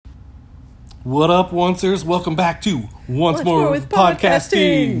What up, oncers? Welcome back to Once More with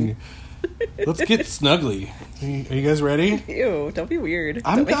Podcasting. Let's get snuggly. Are you guys ready? Ew, don't be weird.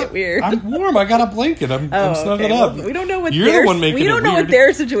 Don't make it weird. I'm warm. I got a blanket. I'm snuggled up. Well, we don't know what You're the one making it weird. We don't know what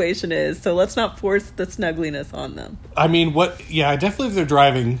their situation is, so let's not force the snuggliness on them. I mean, yeah, definitely if they're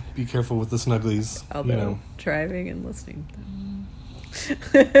driving, be careful with the snugglies. Although, driving and listening.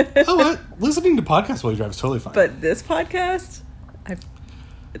 Oh, what? Listening to podcasts while you drive is totally fine. But this podcast,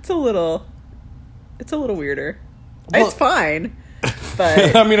 it's a little weirder. Well, it's fine,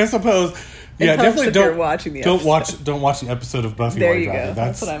 but I mean, I suppose. Yeah, definitely don't watching the episode. Don't watch the episode of Buffy there while you you're driving. go.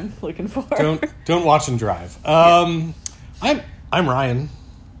 That's what I'm looking for. Don't watch and drive. I'm Ryan.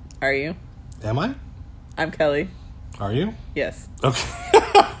 Are you? Am I? I'm Kelly. Are you? Yes. Okay.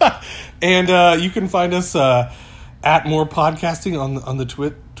 And you can find us at More Podcasting on the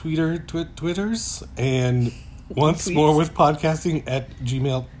Twitters and Once tweets. More with Podcasting at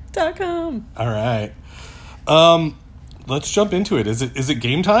gmail.com. All right. Let's jump into it. Is it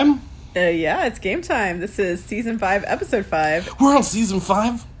game time? Yeah, it's game time. This is season 5, episode 5. We're on season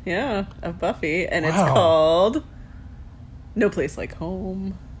 5? Yeah, of Buffy, and It's Wow. called No Place Like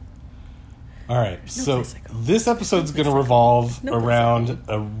Home. All right, so Place Like Home. this episode's going to revolve No Place around Like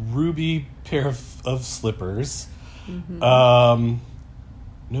a ruby pair of slippers. Mm-hmm.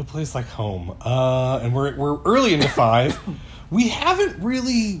 No Place Like Home. And we're early into 5. We haven't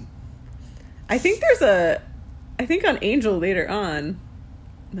really... I think on Angel later on,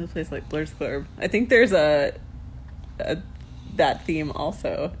 No Place Like Blur's Club. I think there's a that theme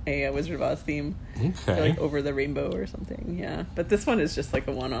also, a Wizard of Oz theme. Okay. Like Over the Rainbow or something, yeah. But this one is just like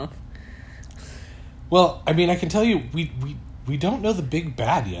a one-off. Well, I mean, I can tell you, we don't know the big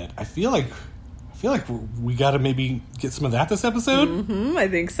bad yet. I feel like we got to maybe get some of that this episode. Mm-hmm, I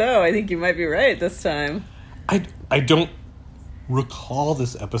think so. I think you might be right this time. I don't recall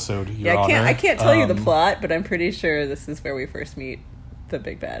this episode, Your Honor. I can't tell you the plot, but I'm pretty sure this is where we first meet the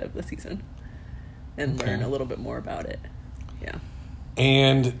big bad of the season and learn a little bit more about it. Yeah.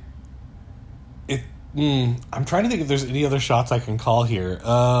 And I'm trying to think if there's any other shots I can call here.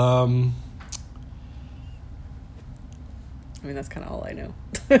 I mean, that's kind of all I know.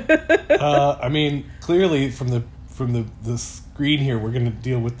 I mean, clearly from the screen here, we're going to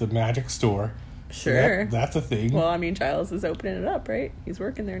deal with the magic store. Sure. So that's a thing. Well, I mean, Giles is opening it up, right? He's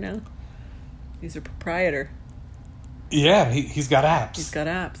working there now. He's a proprietor. Yeah, he's got apps. He's got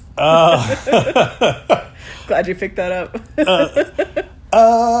apps. Uh, Glad you picked that up.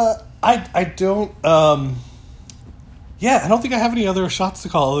 I don't. Yeah, I don't think I have any other shots to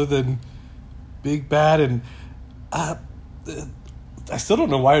call other than Big Bad, and I still don't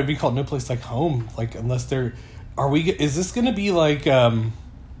know why it would be called No Place Like Home. Like, unless they're, is this going to be like,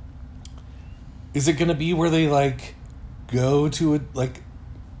 is it going to be where they like go to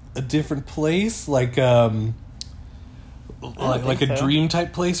a different place, like a dream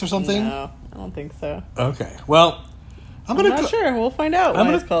type place or something? No, I don't think so. Okay, well, I'm not sure. We'll find out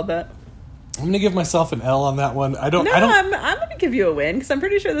why it's called that. I'm gonna give myself an L on that one. I'm gonna give you a win because I'm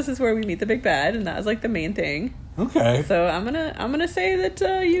pretty sure this is where we meet the big bad, and that was like the main thing. Okay. So I'm gonna say that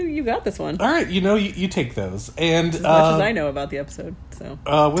you got this one. All right, you take those, and as much as I know about the episode. So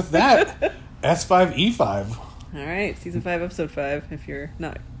with that, S5E5. All right, season 5, episode 5. If you're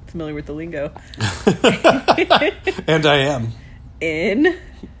not familiar with the lingo, and I am. In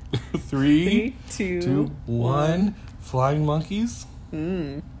 3, 2, 1. Flying monkeys.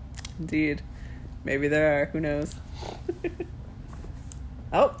 Indeed. Maybe there are. Who knows?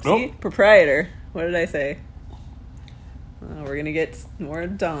 See? Proprietor. What did I say? We're going to get more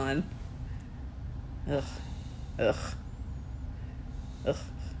Dawn. Ugh.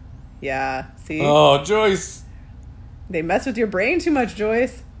 Yeah, see? Oh, Joyce. They mess with your brain too much,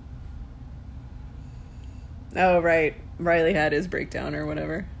 Joyce. Oh, right. Riley had his breakdown or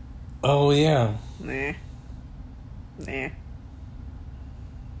whatever. Oh, yeah. Nah.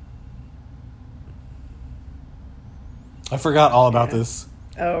 I forgot all about this.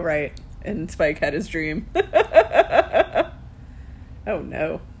 Oh, right. And Spike had his dream. Oh,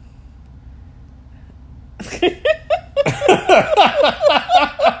 no.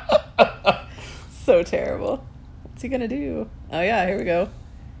 So terrible. What's he gonna do? Oh, yeah, here we go.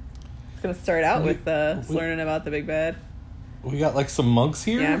 It's gonna start out with learning about the big bad. We got like some monks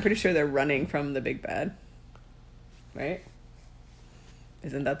here? Yeah, I'm pretty sure they're running from the big bad. Right?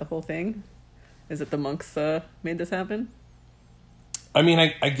 Isn't that the whole thing? Is it the monks made this happen? I mean,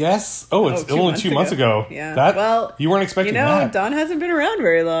 I guess... Oh, it's only 2 months ago. Yeah. You weren't expecting that. Dawn hasn't been around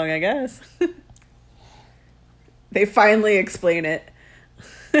very long, I guess. They finally explain it.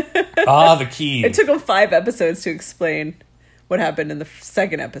 The key. It took them 5 episodes to explain what happened in the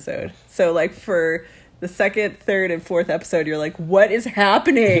second episode. So, like, for the second, third, and fourth episode, you're like, what is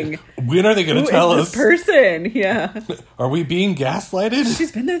happening? When are they going to Who tell is us? this person? Yeah. Are we being gaslighted?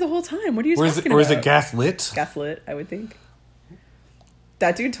 She's been there the whole time. What are you Or talking about? is it gaslit? Gaslit, I would think.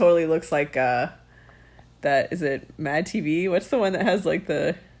 That dude totally looks like, that, is it Mad TV? What's the one that has, like,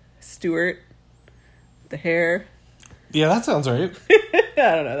 the Stewart, the hair? Yeah, that sounds right. I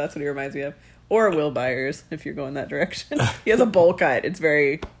don't know. That's what he reminds me of. Or Will Byers, if you're going that direction. He has a bowl cut. It's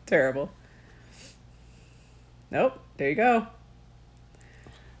very terrible. Nope. There you go.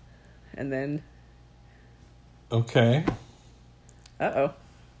 And then... Okay. Uh-oh.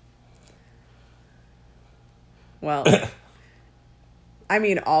 Well... I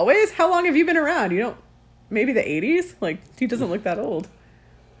mean, always? How long have you been around? You don't... Maybe the 80s? Like, he doesn't look that old.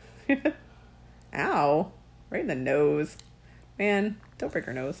 Ow. Right in the nose. Man, don't break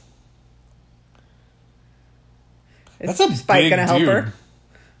her nose. Is That's a Spike big gonna help dude. her?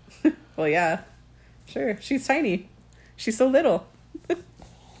 Well, yeah. Sure. She's tiny. She's so little.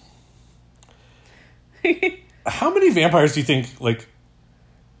 How many vampires do you think, like,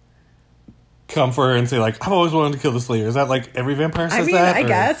 come for her and say, like, I've always wanted to kill the Slayer? Is that, like, every vampire says that? I or-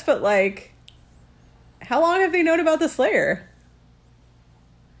 guess, but, like, how long have they known about the Slayer?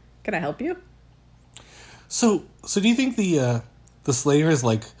 Can I help you? So do you think the Slayer is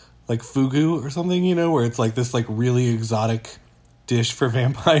like fugu or something, you know, where it's like this like really exotic dish for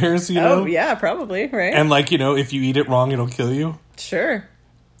vampires, you know? Oh, yeah, probably, right? And like, you know, if you eat it wrong, it'll kill you. Sure.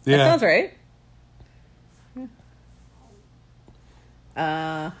 Yeah. That sounds right.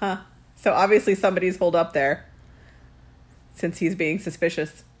 Uh-huh. So obviously somebody's holed up there since he's being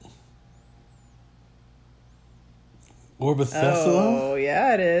suspicious. Or Bethesda. Oh,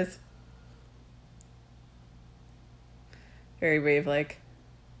 yeah, it is. Very Rave-like.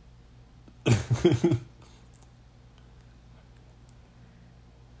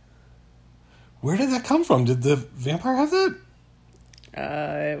 Where did that come from? Did the vampire have that?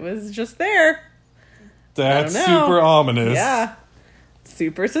 It was just there. That's I don't know. super ominous. Yeah.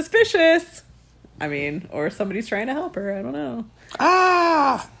 Super suspicious. I mean, or somebody's trying to help her. I don't know.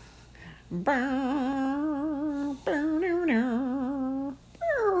 Ah!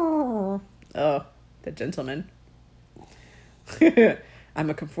 Oh, the gentleman. I'm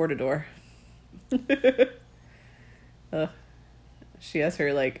a comfortador. She has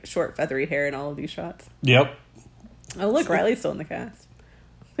her, like, short, feathery hair in all of these shots. Yep. Oh, look, Riley's still in the cast.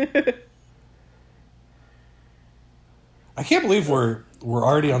 I can't believe we're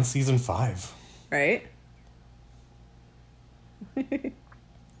already on season 5. Right?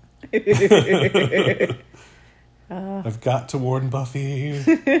 I've got to warn Buffy.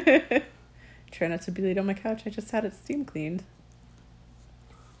 Try not to be late on my couch. I just had it steam cleaned.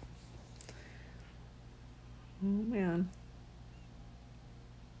 Oh, man.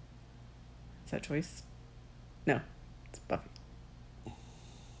 Is that Joyce? No, it's Buffy.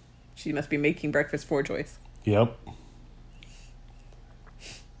 She must be making breakfast for Joyce. Yep.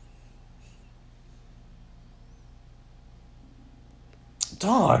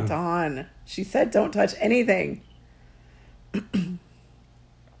 Dawn. Dawn. She said don't touch anything. She's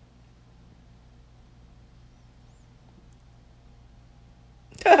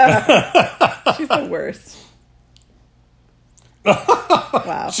the worst.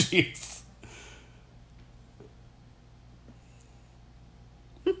 Wow. Jeez.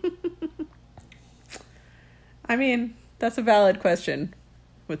 I mean, that's a valid question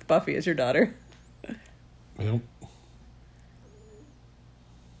with Buffy as your daughter. Yep.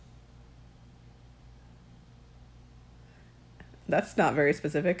 That's not very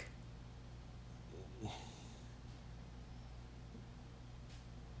specific.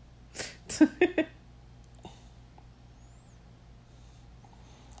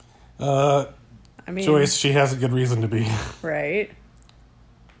 I mean, Joyce, she has a good reason to be. right?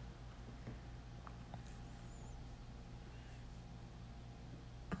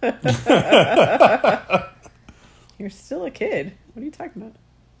 You're still a kid. What are you talking about?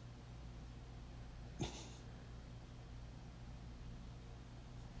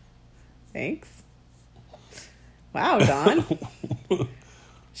 Thanks. Wow, Dawn.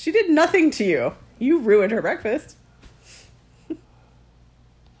 She did nothing to you. You ruined her breakfast.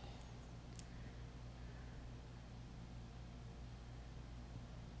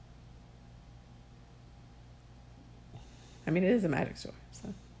 I mean, it is a magic store,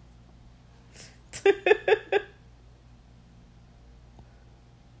 so.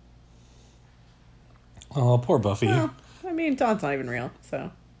 Oh, poor Buffy. Well, I mean, Dawn's not even real,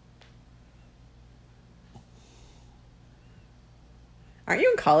 so. Aren't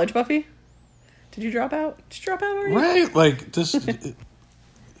you in college, Buffy? Did you drop out? Did you drop out already? Right? Like, just...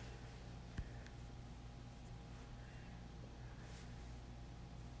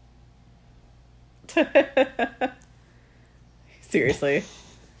 Seriously.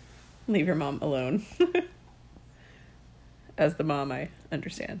 Leave your mom alone. As the mom, I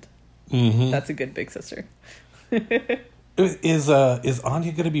understand. Mm-hmm. That's a good big sister. Is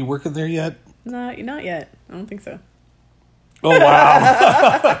Anya going to be working there yet? Not yet. I don't think so. Oh,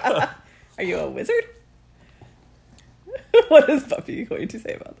 wow. Are you a wizard? What is Buffy going to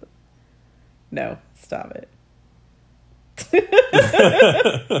say about this? No, stop it.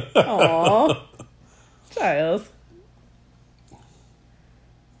 Aww. Giles.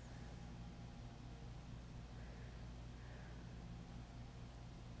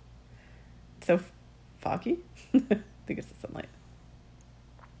 So foggy? I think it's the sunlight.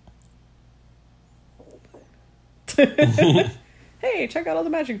 Hey, check out all the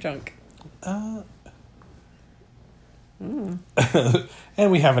magic junk. And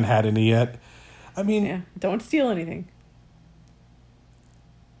we haven't had any yet. I mean... Yeah, don't steal anything.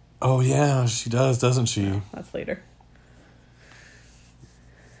 Oh, yeah, she does, doesn't she? No, that's later.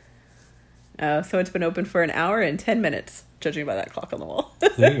 So it's been open for an hour and 10 minutes, judging by that clock on the wall.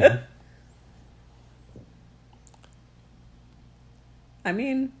 There you go. I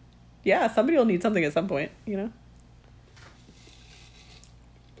mean, yeah, somebody will need something at some point, you know?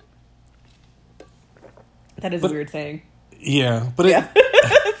 That is a weird saying. Yeah, but yeah.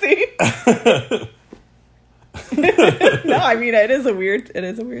 See? No, I mean, it is a weird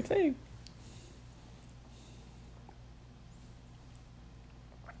saying.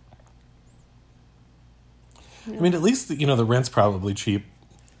 I mean, at least, the rent's probably cheap.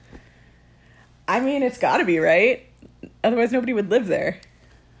 I mean, it's gotta be, right? Otherwise, nobody would live there.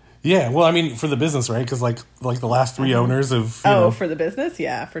 Yeah, well, I mean, for the business, right? Because, like the last three owners of... for the business?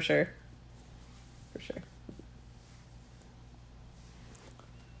 Yeah, for sure. For sure.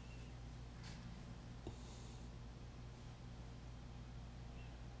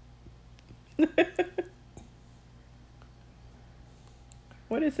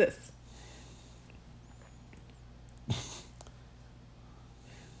 What is this?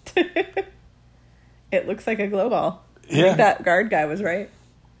 It looks like a glow ball. I think that guard guy was right.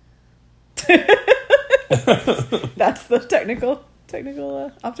 That's the technical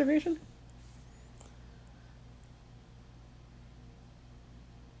observation.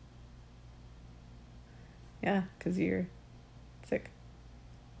 Yeah, because you're sick.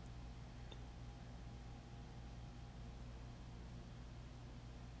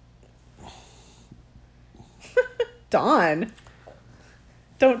 Dawn,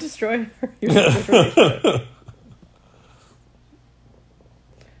 don't destroy your relationship.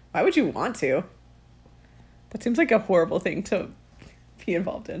 Why would you want to? That seems like a horrible thing to be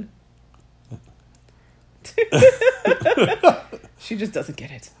involved in. She just doesn't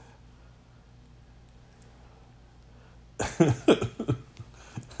get it.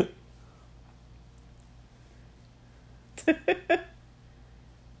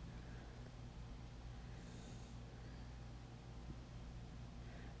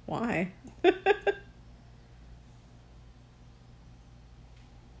 Why?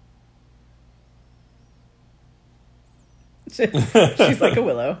 She's like a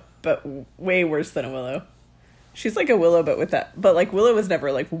Willow, but way worse than a Willow. She's like a Willow, but like Willow was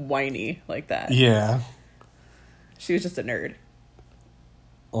never like whiny like that. Yeah. She was just a nerd.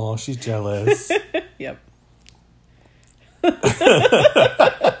 Oh, she's jealous. Yep.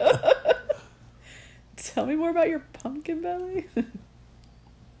 Tell me more about your pumpkin belly.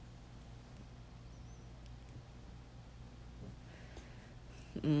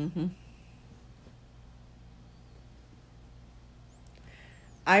 Mm-hmm.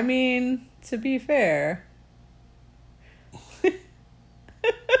 I mean, to be fair.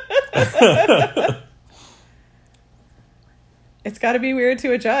 It's got to be weird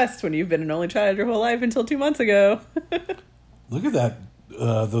to adjust when you've been an only child your whole life until 2 months ago. Look at that.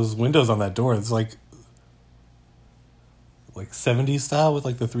 Those windows on that door. It's like 70s style with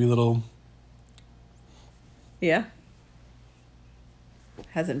like the three little... Yeah.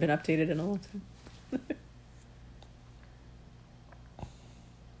 Hasn't been updated in a long time.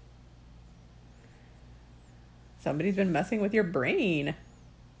 Somebody's been messing with your brain.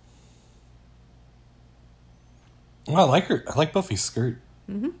 Well, I like her. I like Buffy's skirt.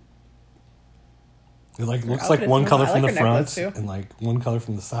 Mm-hmm. It looks like one color from the front and like one color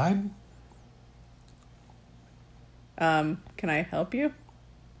from the side. Can I help you?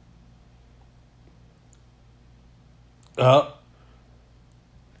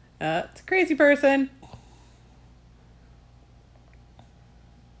 It's a crazy person.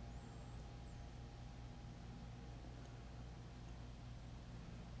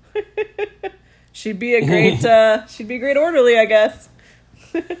 She'd be a great orderly, I guess.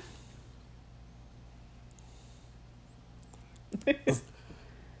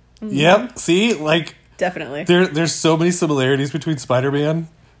 Yep. See, like, definitely. There's so many similarities between Spider-Man.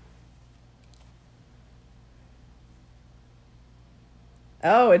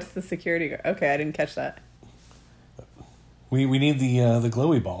 Oh, it's the security guard. Okay, I didn't catch that. We need the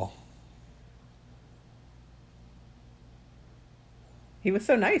glowy ball. He was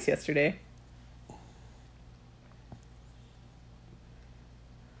so nice yesterday.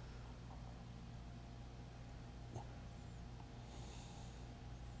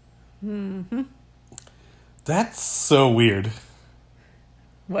 Mm-hmm. That's so weird.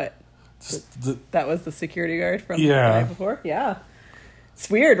 What? Just that was the security guard from the Yeah. night before? Yeah. It's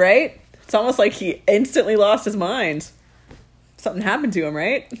weird, right? It's almost like he instantly lost his mind. Something happened to him,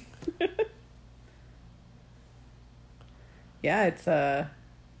 right? Yeah, it's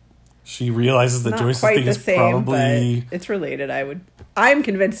She realizes that not Joyce's quite thing the is same, probably... but it's related. I'm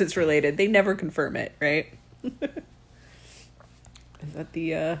convinced it's related. They never confirm it, right? Is that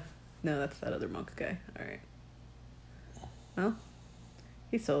the no, that's that other monk guy. All right. Well,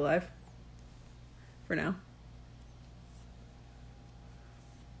 he's still alive for now.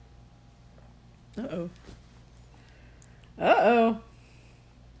 Uh-oh. Uh-oh.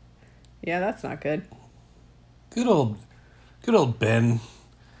 Yeah, that's not good. Good old Ben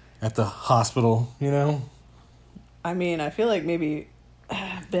at the hospital, you know? I mean, I feel like maybe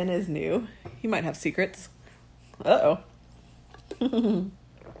Ben is new. He might have secrets. Uh-oh.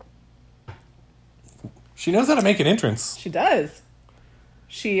 She knows how to make an entrance. She does.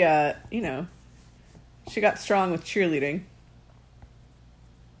 She, she got strong with cheerleading.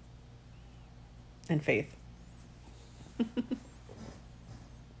 And faith.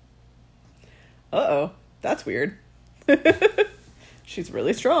 Uh-oh. That's weird. She's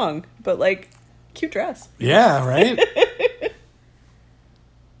really strong, but, like, cute dress. Yeah, right?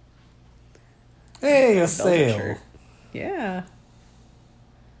 Hey, a Velvet sale. shirt. Yeah.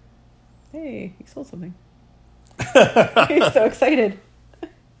 Hey, he sold something. He's so excited.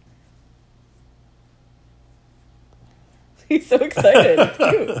 He's so excited. It's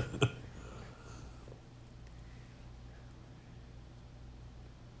cute.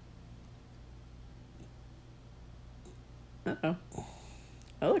 Uh-oh.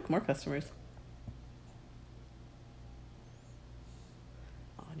 Oh, look, more customers.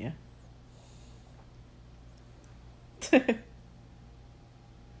 Anya.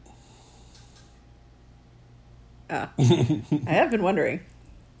 I have been wondering.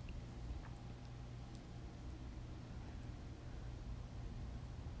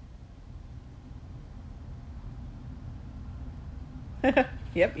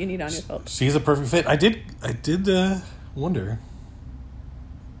 Yep, you need Anya's help. She's a perfect fit. I did wonder.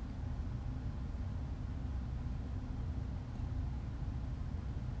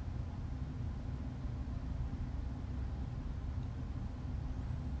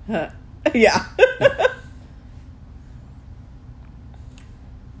 Yeah.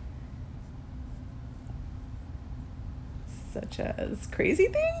 Such as crazy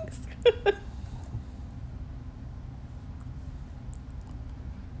things?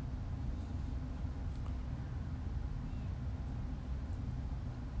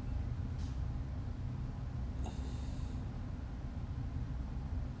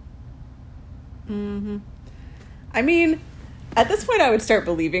 Mm-hmm. I mean, at this point, I would start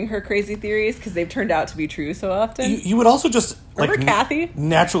believing her crazy theories because they've turned out to be true so often. You would also just Remember Kathy?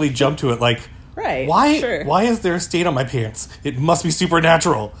 Naturally jump to it, like, Right. Why? Sure. Why is there a stain on my pants? It must be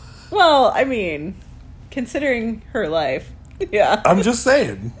supernatural. Well, I mean, considering her life, yeah, I'm just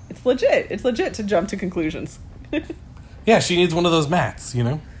saying. it's legit. It's legit to jump to conclusions. Yeah, she needs one of those mats, you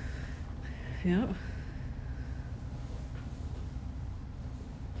know. Yep.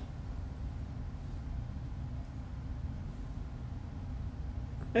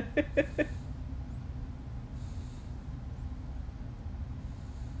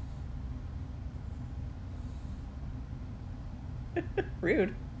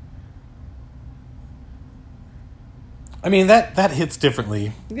 Rude. I mean that hits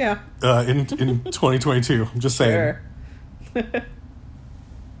differently Yeah. in 2022. I'm just saying. Sure.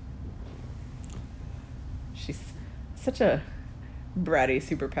 She's such a bratty,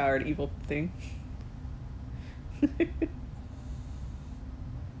 superpowered, evil thing.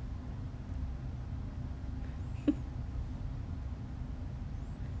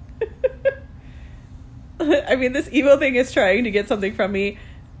 I mean, this evil thing is trying to get something from me,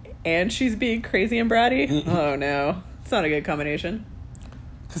 and she's being crazy and bratty. Mm-mm. Oh no, it's not a good combination,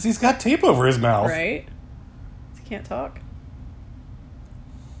 Because he's got tape over his mouth. right? He can't talk.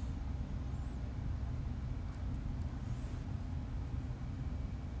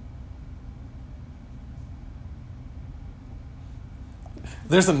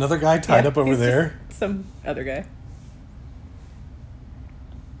 There's another guy tied up over he's there. just some other guy.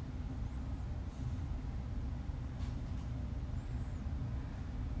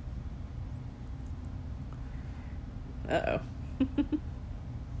 Uh-oh.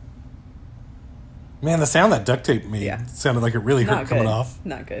 Man, the sound that duct tape made sounded like it really hurt coming off.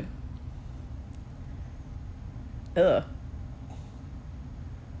 Not good. Ugh.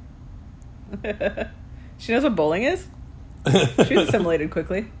 She knows what bowling is? She was assimilated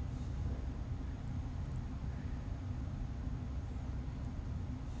quickly.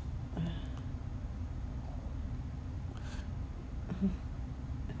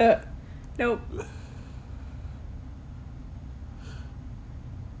 Nope.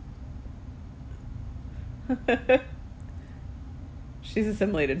 She's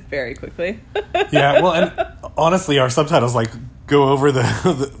assimilated very quickly. Yeah, well, and honestly, our subtitles like go over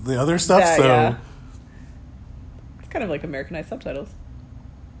the other stuff, so yeah. It's kind of like Americanized subtitles.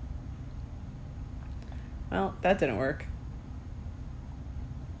 Well, that didn't work.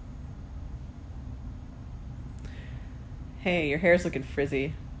 Hey, your hair's looking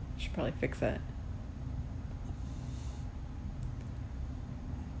frizzy. Should probably fix that.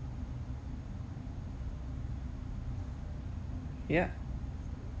 Yeah.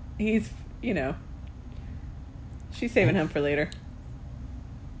 He's, she's saving him for later.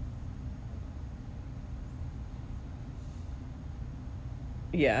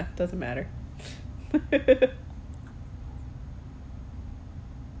 Yeah, doesn't matter.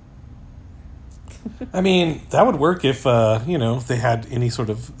 I mean, that would work if, if they had any sort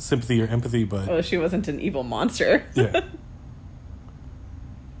of sympathy or empathy, but... Well, she wasn't an evil monster. Yeah.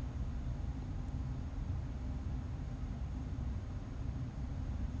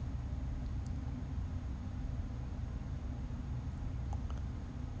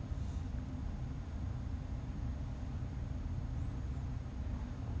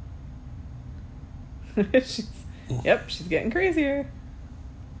 She's getting crazier.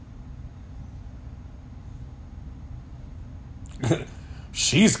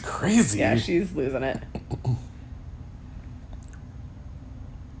 She's crazy. Yeah, she's losing it.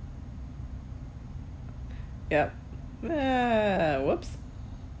 Yep. Whoops.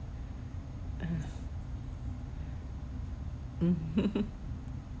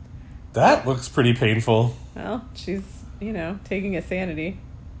 That looks pretty painful. Well, she's, taking a sanity.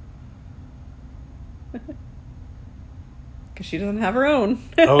 Because she doesn't have her own.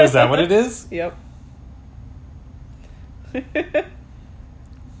 Oh, is that what it is? Yep. That's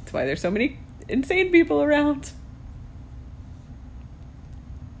why there's so many insane people around.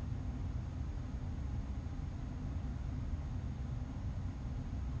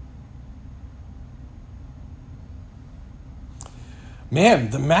 Man,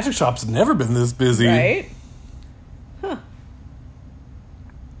 the magic shop's never been this busy. Right? Huh.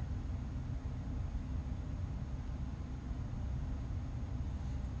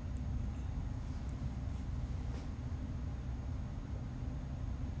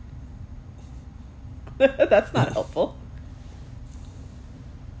 That's not helpful.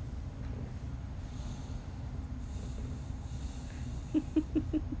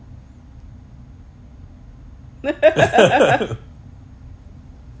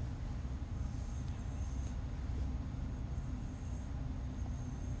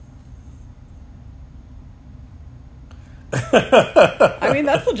 I mean,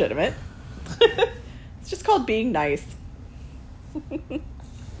 that's legitimate. It's just called being nice.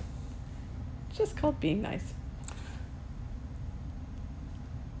 It's just called being nice.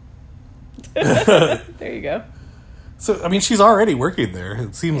 There you go. So, I mean, she's already working there,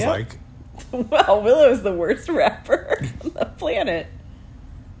 it seems like. Well, Willow's the worst rapper on the planet.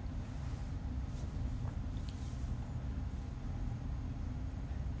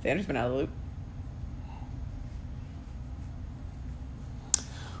 Xander's been out of the loop.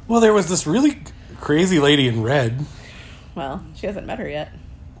 Well, there was this really crazy lady in red. Well, she hasn't met her yet.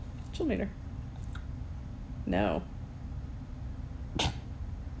 She'll meet her. No.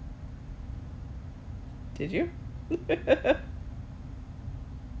 Did you?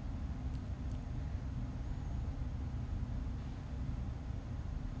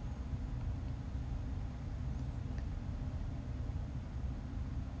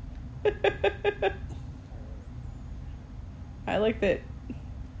 I like that.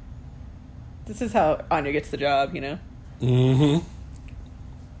 This is how Anya gets the job, you know? Mm-hmm.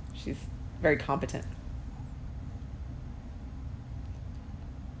 She's very competent.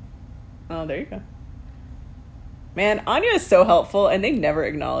 Oh, there you go. Man, Anya is so helpful, and they never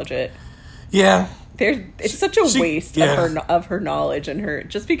acknowledge it. Yeah. It's such a waste of her knowledge and her,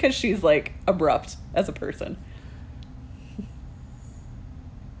 just because she's like abrupt as a person.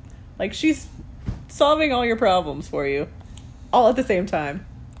 Like, she's solving all your problems for you. All at the same time.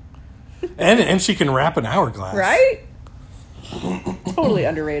 And she can wrap an hourglass. Right? Totally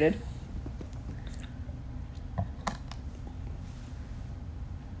underrated.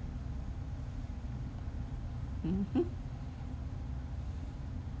 Mm-hmm.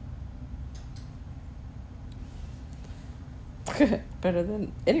 Better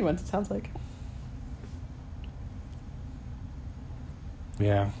than anyone's, it sounds like.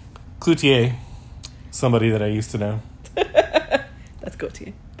 Yeah. Cloutier. Somebody that I used to know. That's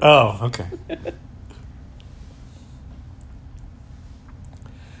Gautier. Oh, okay.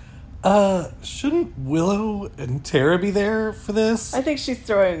 Shouldn't Willow and Tara be there for this? I think she's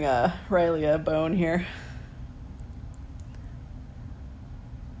throwing Riley a bone here.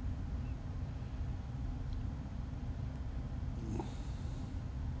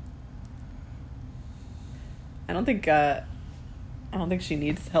 I don't think she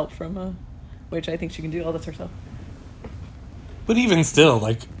needs help from which I think she can do all this herself. But even still,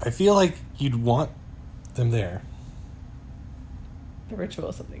 like, I feel like you'd want them there. The ritual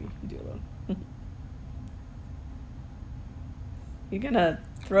is something you can do alone. You gonna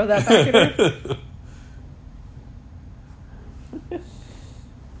throw that back at her?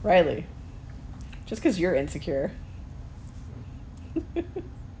 Riley, just because you're insecure.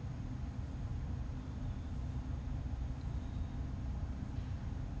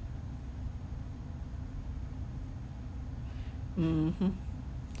 Mm-hmm.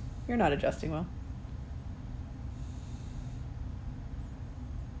 You're not adjusting well.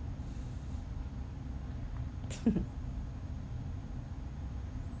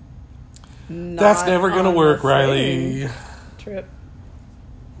 That's never gonna work, Riley. Trip.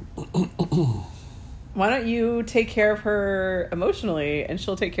 Why don't you take care of her emotionally and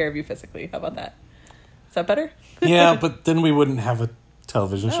she'll take care of you physically? How about that? Is that better? Yeah, but then we wouldn't have a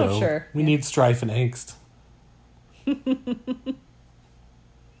television show. Sure. We need strife and angst.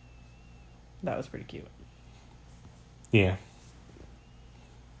 That was pretty cute. Yeah.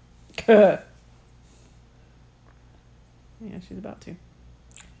 Yeah, she's about to.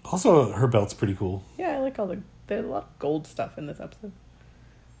 Also, her belt's pretty cool. Yeah, I like there's a lot of gold stuff in this episode.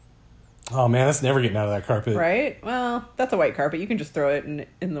 Oh man, that's never getting out of that carpet. Right? Well, that's a white carpet. You can just throw it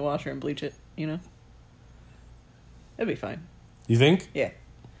in the washer and bleach it, you know? It'll be fine. You think? Yeah.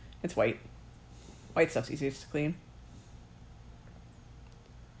 It's white. White stuff's easiest to clean.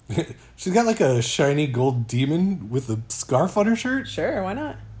 She's got like a shiny gold demon with a scarf on her shirt. Sure, why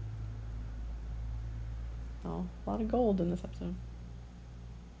not? Oh, a lot of gold in this episode.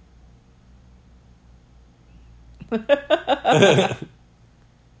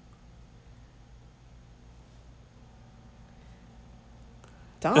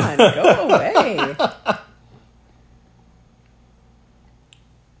 Dawn, go away.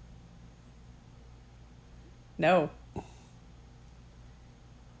 No.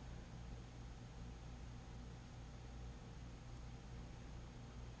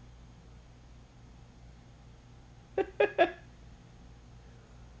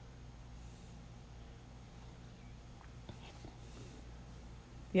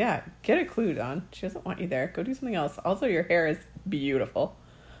 Yeah, get a clue, Dawn. She doesn't want you there. Go do something else. Also, your hair is beautiful.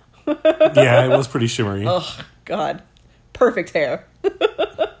 Yeah, it was pretty shimmery. Oh, God. Perfect hair.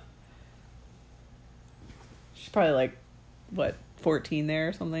 She's probably like, what, 14 there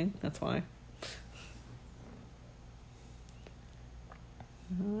or something? That's why.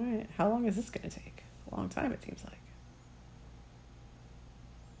 All right. How long is this going to take? A long time, it seems like.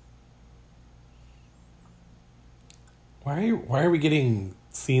 Why are we getting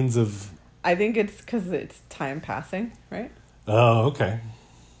scenes of... I think it's because it's time passing, right? Oh, okay.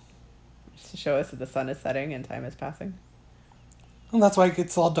 Just to show us that the sun is setting and time is passing. Well, that's why it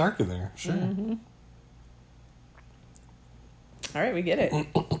gets all dark in there. Sure. Mm-hmm. All right, we get it.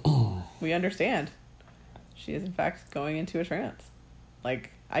 We understand. She is, in fact, going into a trance.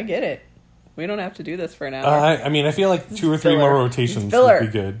 Like, I get it. We don't have to do this for an hour. I mean, I feel like 2 or 3 more rotations would be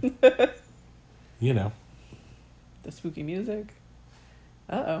good. You know. The spooky music.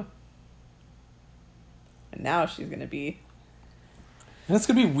 Uh-oh. And now she's going to be... And it's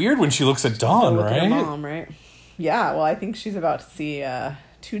going to be weird when she looks at Dawn, with right? her mom, right? Yeah, well, I think she's about to see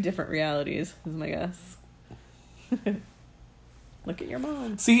 2 different realities, is my guess. Look at your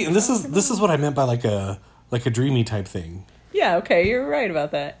mom. See, and this is what I meant by like a dreamy type thing. Yeah, okay, you're right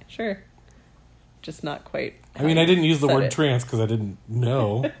about that. Sure. Just not quite. I mean, I didn't use the word it. trance because I didn't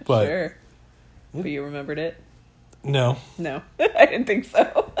know, but... Sure. But you remembered it? No. No, I didn't think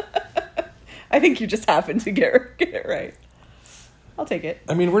so. I think you just happened to get it right. I'll take it.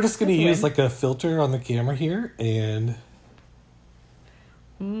 I mean, we're just going to That's a use win. like a filter on the camera here, and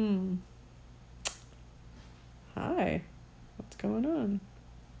Hi. What's going on?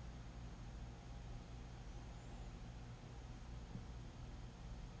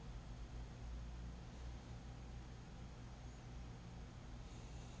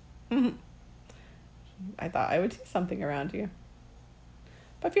 I thought I would see something around you.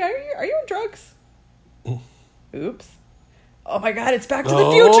 Buffy, are you on drugs? Oops. Oh my god, it's Back to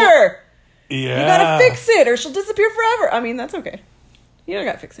the Future! Yeah. You gotta fix it or she'll disappear forever. I mean, that's okay. You don't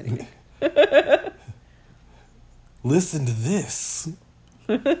gotta fix anything. Listen to this.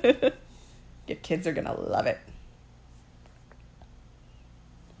 Your kids are gonna love it.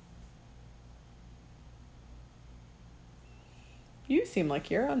 You seem like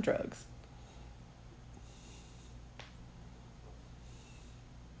you're on drugs.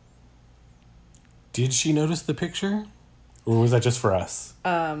 Did she notice the picture? Or was that just for us?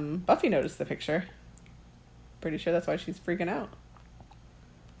 Buffy noticed the picture. Pretty sure that's why she's freaking out.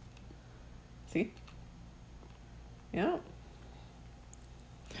 See? Yeah.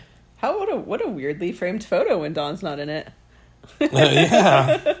 What a weirdly framed photo when Dawn's not in it.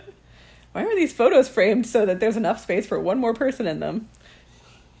 Yeah. Why are these photos framed so that there's enough space for one more person in them?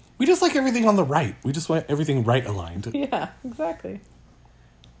 We just like everything on the right. We just want everything right aligned. Yeah, exactly.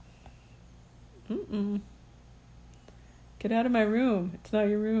 Get out of my room. It's not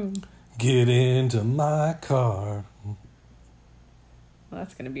your room. Get into my car. Well,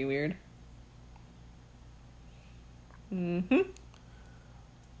 that's gonna be weird.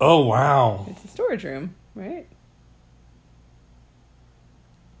 Oh, wow. It's a storage room, right?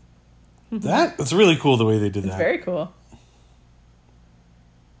 That's really cool the way they did It's that. very cool.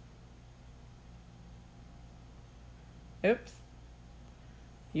 Oops.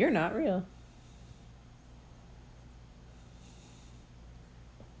 You're not real.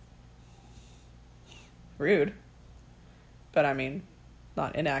 Rude. But I mean,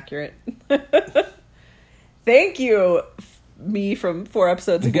 not inaccurate. Thank you, me from 4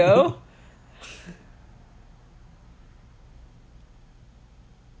 episodes ago.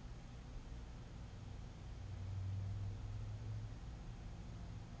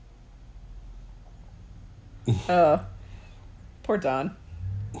 Oh. Poor Dawn.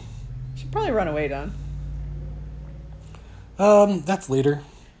 She'd probably run away, Dawn. That's later.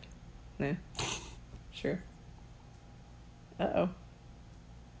 Yeah. Sure. Uh-oh.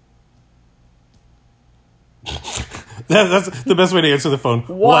 That's the best way to answer the phone.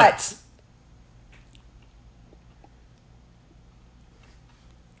 What?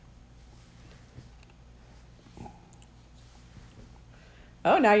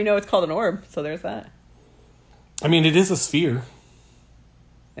 Oh, now you know it's called an orb, so there's that. I mean, it is a sphere.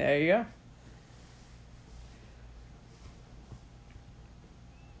 There you go.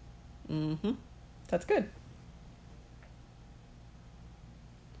 That's good.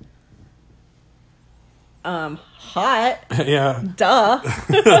 Hot. Yeah. Duh.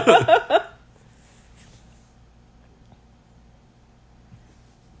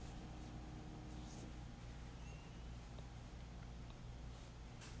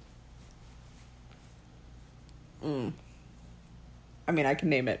 I mean, I can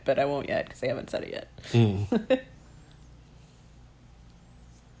name it, but I won't yet because I haven't said it yet.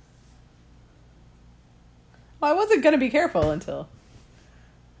 Well, I wasn't going to be careful until...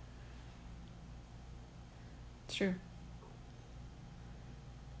 It's true.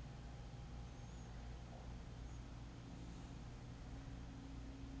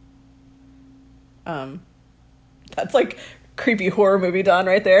 That's like creepy horror movie Dawn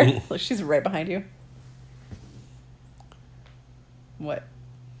right there. She's right behind you. What?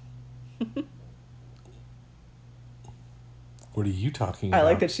 What are you talking about? I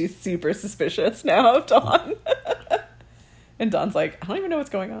like that she's super suspicious now of Dawn. And Dawn's like, I don't even know what's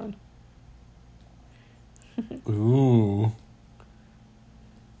going on. Ooh.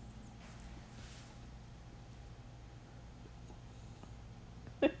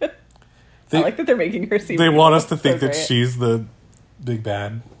 I like that they're making her seem... They want us to think so that great. she's the big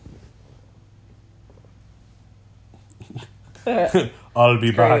bad. I'll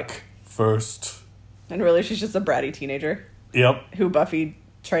be Great. back first. And really, she's just a bratty teenager Yep. who Buffy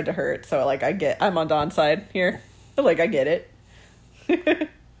tried to hurt. So, like, I'm on Dawn's side here. Like, I get it.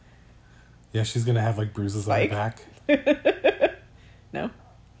 Yeah, she's gonna have like bruises Spike? on her back. No?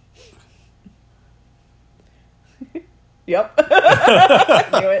 Yep.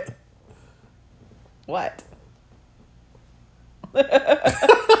 Knew it. What?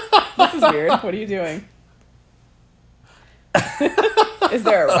 This is weird. What are you doing? Is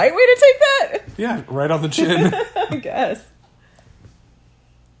there a right way to take that? Yeah, right on the chin. I guess.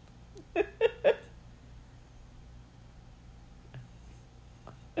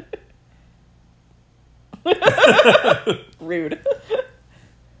 Rude.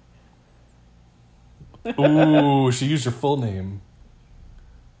 Ooh, she used your full name.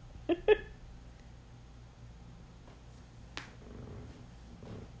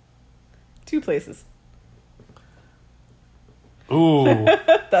 Two places. Ooh.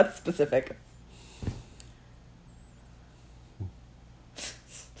 That's specific.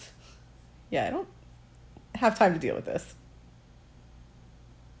 Yeah, I don't have time to deal with this.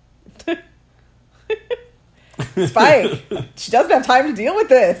 Spike, she doesn't have time to deal with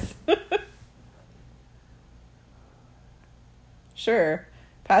this. Sure.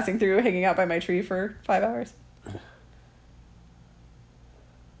 Passing through, hanging out by my tree for 5 hours.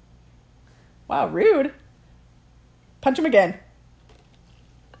 Wow, rude. Punch him again.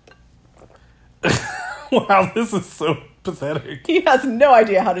 Wow, this is so pathetic. He has no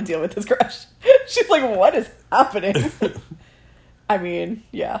idea how to deal with his crush. She's like, what is happening? I mean,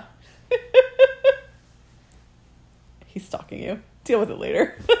 yeah. He's stalking you. Deal with it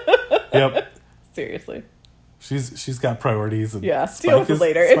later. Yep. Seriously. She's got priorities. And Yeah, deal with it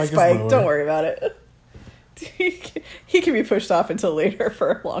later. It's Spike. Lower. Don't worry about it. He can be pushed off until later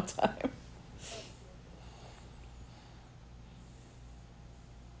for a long time.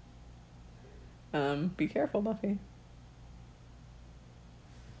 Be careful, Buffy.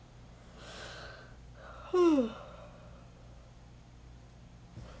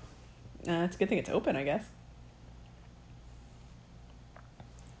 It's a good thing it's open, I guess.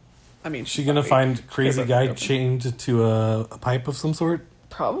 I mean, she gonna find crazy guy chained to a pipe of some sort?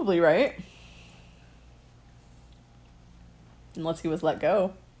 Probably, right? Unless he was let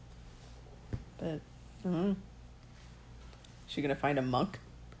go. But, she gonna find a monk?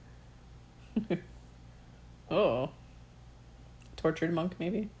 Oh. Tortured monk,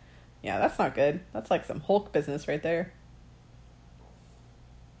 maybe? Yeah, that's not good. That's like some Hulk business right there.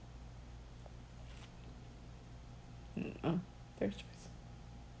 Oh, there's choice.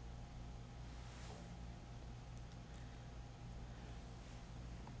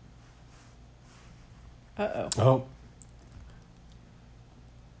 Uh-oh. Oh.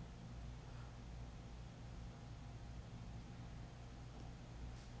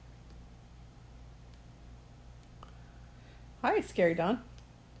 Hi, Scary Dawn.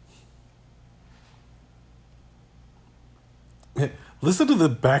 Listen to the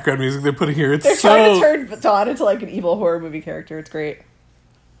background music they're putting here. They're trying to turn Dawn into like an evil horror movie character. It's great.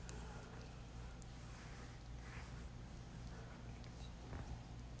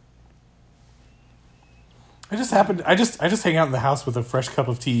 I just hang out in the house with a fresh cup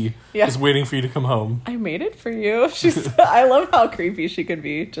of tea, Yeah. just waiting for you to come home. I made it for you. I love how creepy she could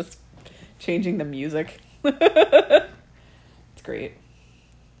be, just changing the music. It's great.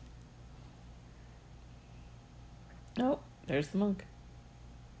 Oh, there's the monk.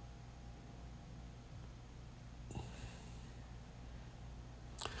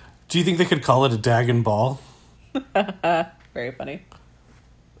 Do you think they could call it a Dagon ball? Very funny.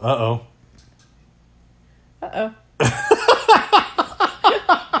 Uh-oh. Uh-oh.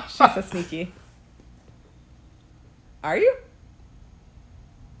 She's so sneaky. Are you?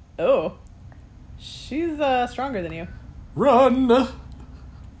 Oh. She's stronger than you. Run!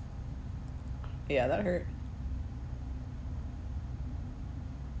 Yeah, that hurt.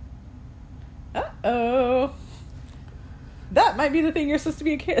 Uh-oh. That might be the thing you're supposed to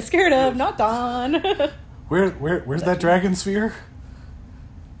be scared of, not Dawn. Where's that dragon sphere?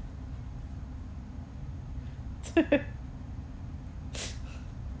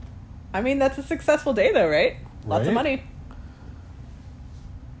 I mean, that's a successful day, though, right? Lots of money.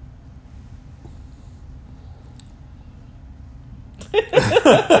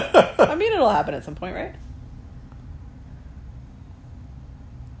 I mean, it'll happen at some point, right?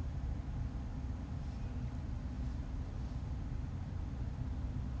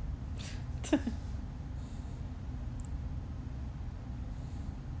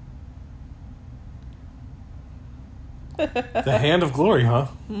 The Hand of Glory, huh?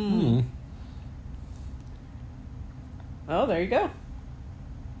 Hmm. Oh, there you go.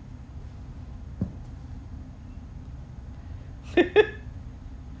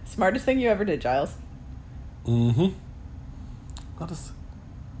 Smartest thing you ever did, Giles. Mm-hmm. Let us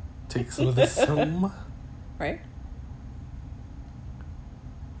take some of this home. Right?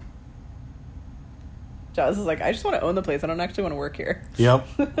 Giles is like, I just want to own the place. I don't actually want to work here. Yep.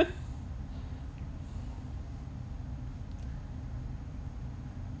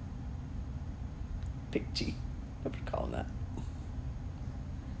 Big G. What would you call him that?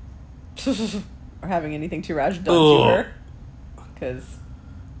 Or having anything too rash done to her. Because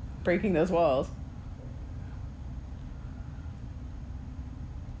breaking those walls.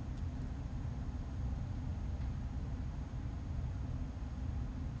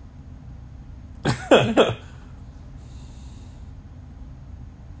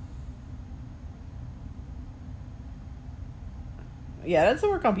 Yeah, that doesn't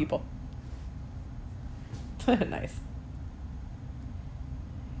work on people. Nice.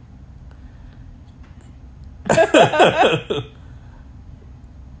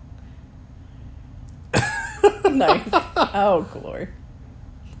 Nice. Oh, glory.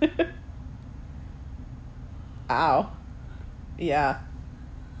 Ow. Yeah.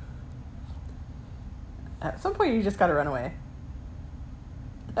 At some point, you just gotta run away.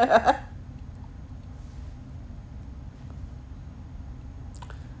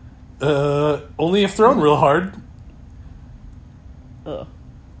 Only if thrown real hard. Ugh.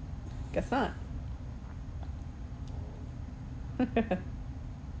 Guess not.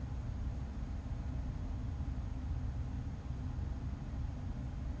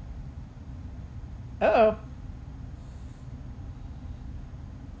 Uh-oh.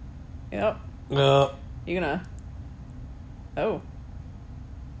 Yep. You gonna... Oh.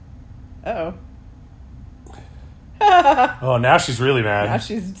 Uh-oh. Oh, now she's really mad. Now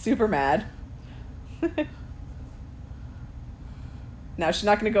she's super mad. Now she's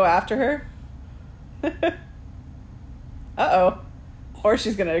not gonna go after her? Uh-oh. Or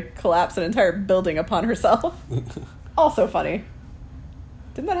she's gonna collapse an entire building upon herself. Also funny.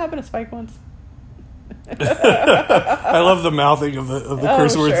 Didn't that happen to Spike once? I love the mouthing of the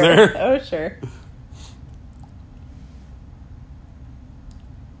curse words there. Oh, sure.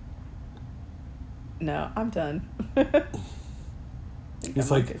 No, I'm done.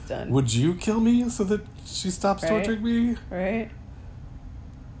 He's like, would you kill me so that she stops torturing me? Right.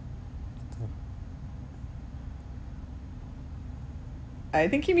 I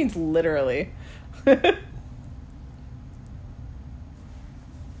think he means literally.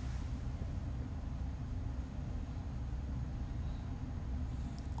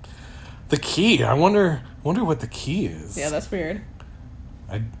 The key. I wonder what the key is. Yeah, that's weird.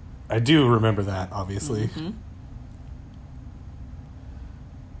 I do remember that, obviously. Mm-hmm.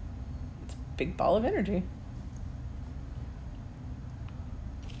 It's a big ball of energy.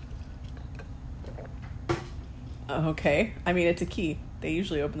 Okay. I mean, it's a key. They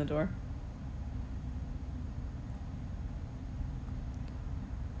usually open the door.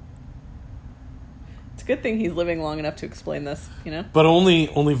 It's a good thing he's living long enough to explain this, you know? But only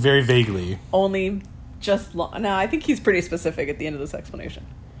very vaguely. Only just long. No, I think he's pretty specific at the end of this explanation.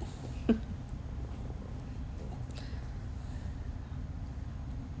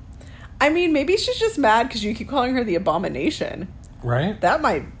 I mean, maybe she's just mad because you keep calling her the Abomination. Right? That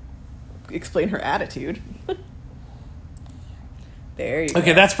might explain her attitude. There you go.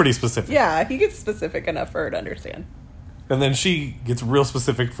 Okay, that's pretty specific. Yeah, he gets specific enough for her to understand. And then she gets real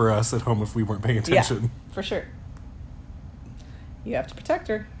specific for us at home if we weren't paying attention. Yeah, for sure. You have to protect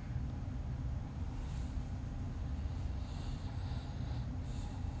her.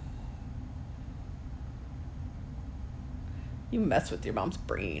 You mess with your mom's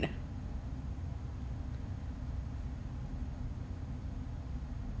brain.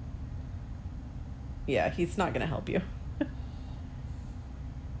 Yeah, he's not going to help you.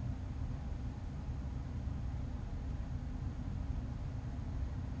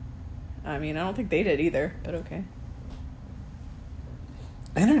 I mean, I don't think they did either, but okay.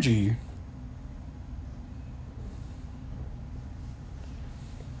 Energy.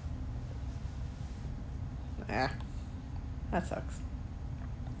 Ah, that sucks.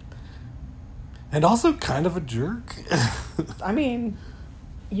 And also kind of a jerk. I mean,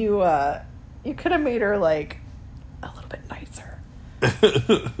 you could have made her, like, a little bit nicer.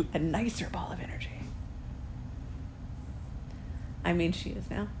 A nicer ball of energy. I mean, she is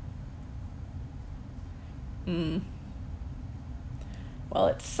now. Well,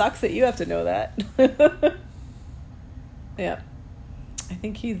 it sucks that you have to know that. Yep. I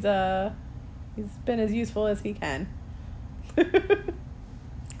think he's been as useful as he can. All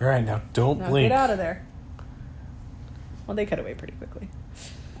right, now don't blink. Get out of there. Well, they cut away pretty quickly.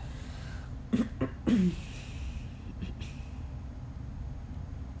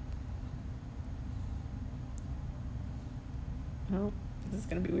 Well, this is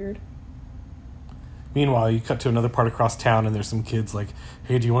gonna be weird. Meanwhile, you cut to another part across town and there's some kids like,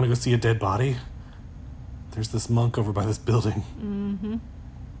 hey, do you want to go see a dead body? There's this monk over by this building. Mm-hmm.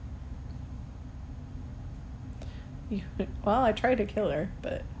 Well, I tried to kill her,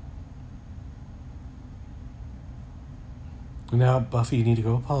 but... Now, Buffy, you need to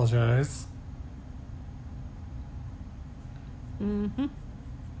go apologize. Mm-hmm.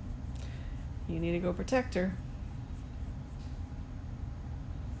 You need to go protect her.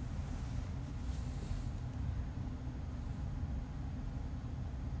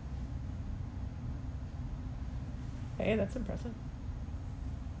 Hey, that's impressive.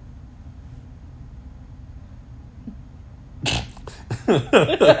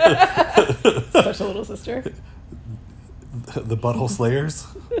 Special little sister. The Butthole Slayers.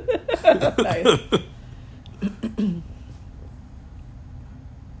 Nice.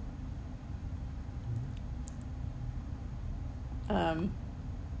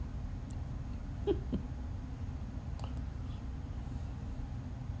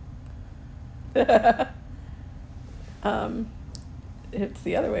 It's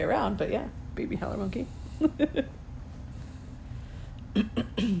the other way around, but yeah, baby howler monkey.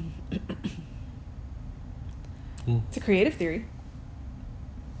 It's a creative theory.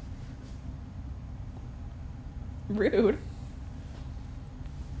 Rude.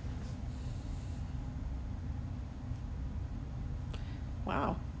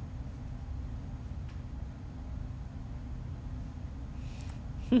 Wow.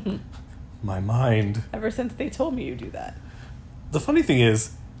 My mind. Ever since they told me you do that. The funny thing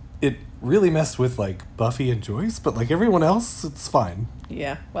is, it really messed with like Buffy and Joyce, but like everyone else, it's fine.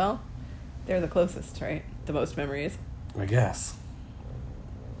 Yeah, well, they're the closest, right? The most memories. I guess.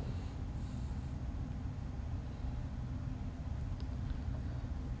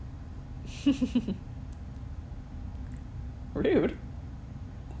 Rude.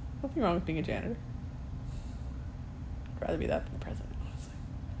 Nothing wrong with being a janitor. I'd rather be that than the president,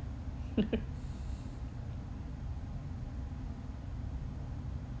 honestly.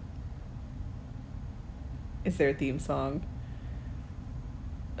 Is there a theme song?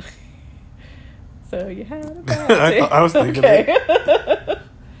 So you had a bad day. I was thinking okay.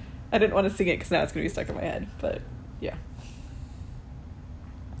 I didn't want to sing it because now it's going to be stuck in my head, but yeah.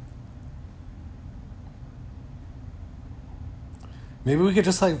 Maybe we could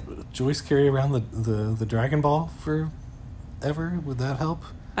just like Joyce carry around the Dragon Ball forever. Would that help?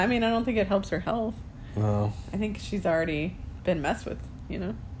 I mean, I don't think it helps her health. No. I think she's already been messed with, you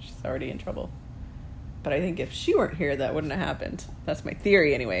know? She's already in trouble. But I think if she weren't here, that wouldn't have happened. That's my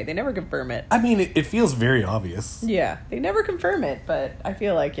theory anyway. They never confirm it. I mean, it feels very obvious. Yeah, they never confirm it, but I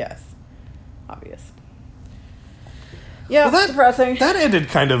feel like, yes. Obvious. Yeah, Well, depressing. That ended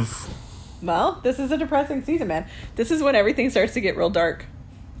kind of... Well, this is a depressing season, man. This is when everything starts to get real dark.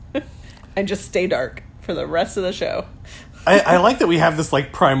 And just stay dark for the rest of the show. I like that we have this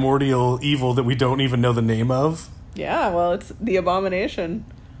like primordial evil that we don't even know the name of. Yeah, well, it's the Abomination.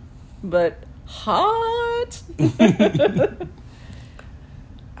 But hot. I'm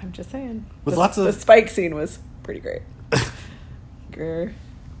just saying. With lots of... The Spike scene was pretty great. Grr.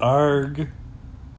 Arg.